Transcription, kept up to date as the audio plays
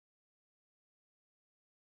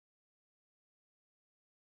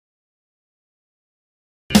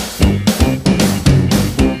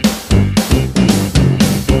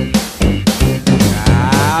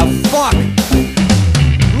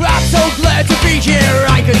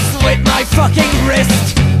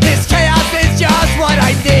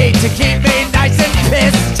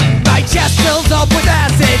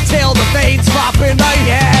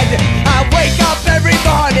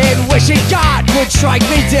strike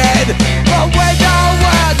me dead. But when the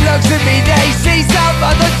world looks at me, they see some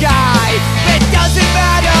other guy. It doesn't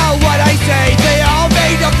matter what I say, they all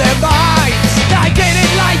made up their minds. I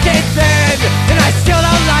didn't like it then, and I still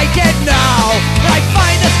don't like it now. I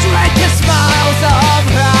find the strength to smile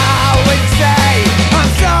somehow and say,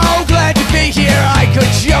 I'm so glad to be here. I could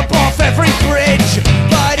jump off every bridge,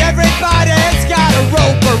 but everybody's got a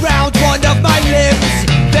rope around one of my limbs.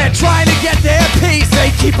 They're trying to get their piece,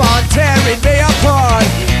 they keep on telling